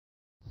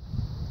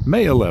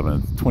May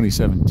 11th,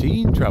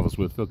 2017. Travels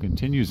with Phil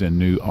continues in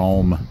New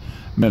Ulm,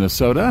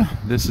 Minnesota.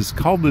 This is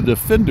called the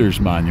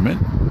Defenders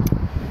Monument.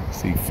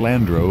 See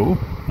Flandreau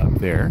up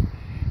there.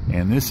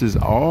 And this is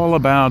all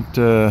about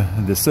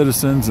the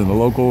citizens and the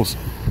locals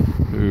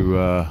who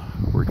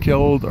were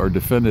killed or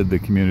defended the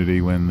community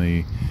when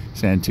the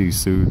Santee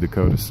Sioux,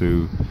 Dakota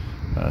Sioux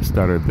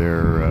started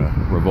their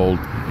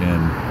revolt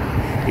in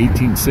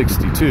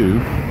 1862.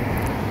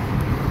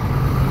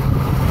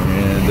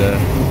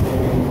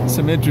 And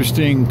some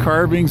interesting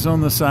carvings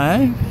on the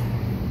side.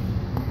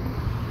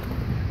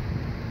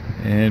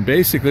 And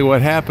basically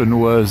what happened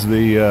was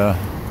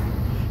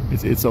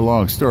it's a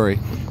long story,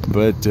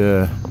 but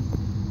the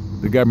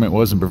government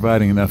wasn't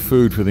providing enough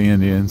food for the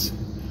Indians,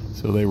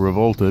 so they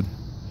revolted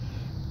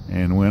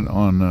and went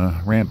on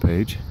a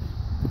rampage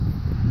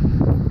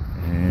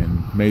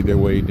and made their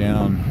way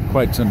down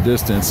quite some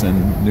distance,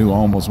 and New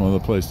Ulm was one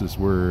of the places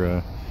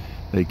where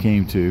they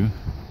came to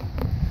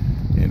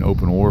in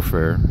open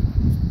warfare.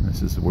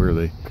 This is where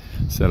they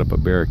set up a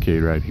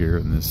barricade right here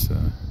in this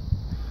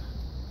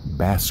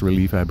bas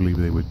relief, I believe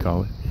they would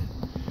call it.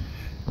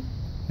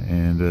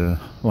 And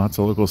lots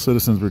of local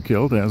citizens were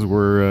killed, as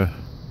were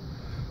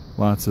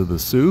lots of the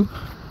Sioux.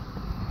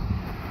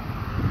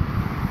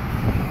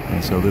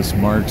 And so this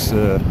marks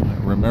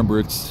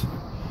remembrance,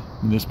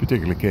 in this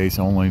particular case,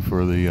 only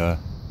for the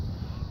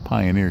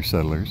pioneer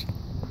settlers,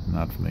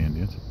 not for the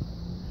Indians.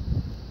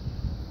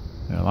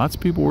 Now, lots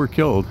of people were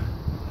killed.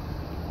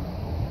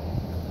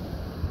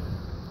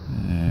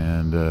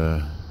 And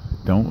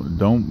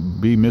don't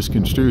be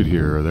misconstrued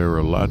here. There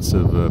were lots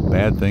of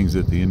bad things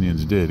that the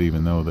Indians did,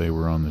 even though they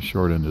were on the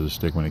short end of the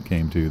stick when it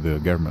came to the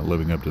government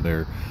living up to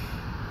their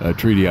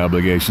treaty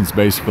obligations.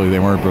 Basically, they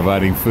weren't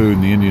providing food,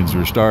 and the Indians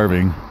were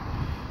starving.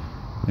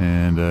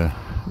 And the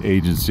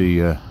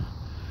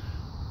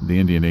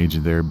Indian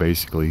agent there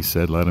basically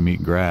said, let them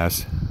eat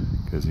grass,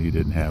 because he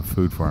didn't have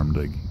food for them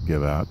to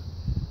give out.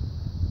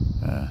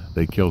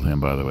 They killed him,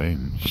 by the way,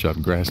 and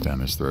shoved grass down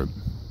his throat.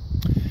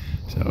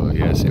 So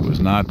yes, it was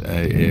not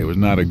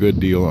a good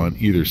deal on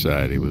either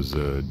side. It was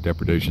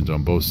depredations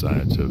on both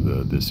sides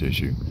of this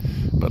issue.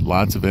 But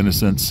lots of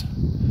innocents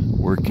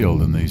were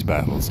killed in these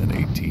battles in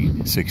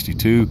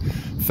 1862.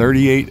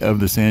 38 of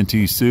the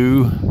Santee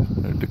Sioux,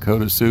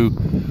 Dakota Sioux,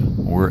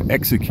 were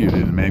executed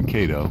in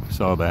Mankato.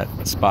 Saw that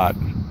spot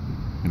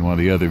in one of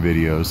the other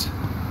videos.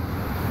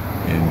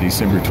 In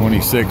December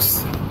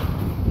 26th,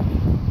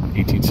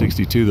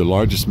 1862, the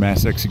largest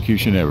mass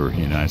execution ever in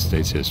United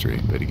States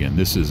history. But again,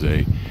 this is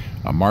a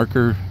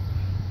marker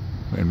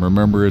in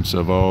remembrance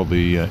of all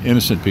the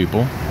innocent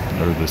people,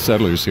 or the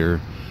settlers here,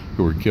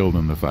 who were killed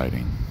in the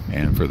fighting,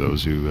 and for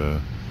those who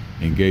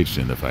engaged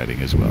in the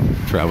fighting as well.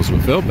 Travels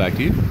with Phil, back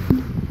to you.